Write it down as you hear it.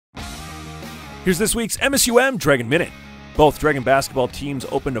Here's this week's MSUM Dragon Minute. Both Dragon basketball teams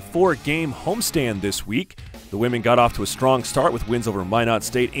opened a 4-game homestand this week. The women got off to a strong start with wins over Minot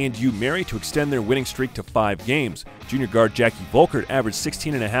State and UMary to extend their winning streak to 5 games. Junior guard Jackie Volkert averaged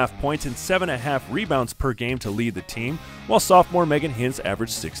 16.5 points and 7.5 rebounds per game to lead the team, while sophomore Megan Hintz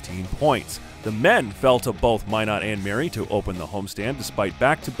averaged 16 points. The men fell to both Minot and Mary to open the homestand despite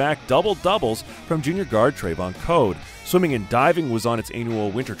back-to-back double-doubles from junior guard Trayvon Code. Swimming and diving was on its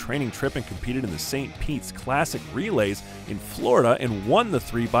annual winter training trip and competed in the St. Pete's Classic Relays in Florida and won the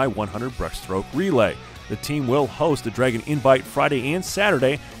 3x100 breaststroke relay. The team will host the Dragon Invite Friday and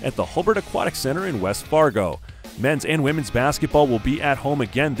Saturday at the Hulbert Aquatic Center in West Fargo. Men's and women's basketball will be at home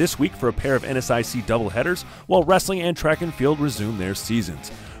again this week for a pair of NSIC doubleheaders, while wrestling and track and field resume their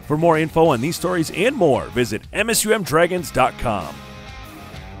seasons. For more info on these stories and more, visit MSUMDragons.com.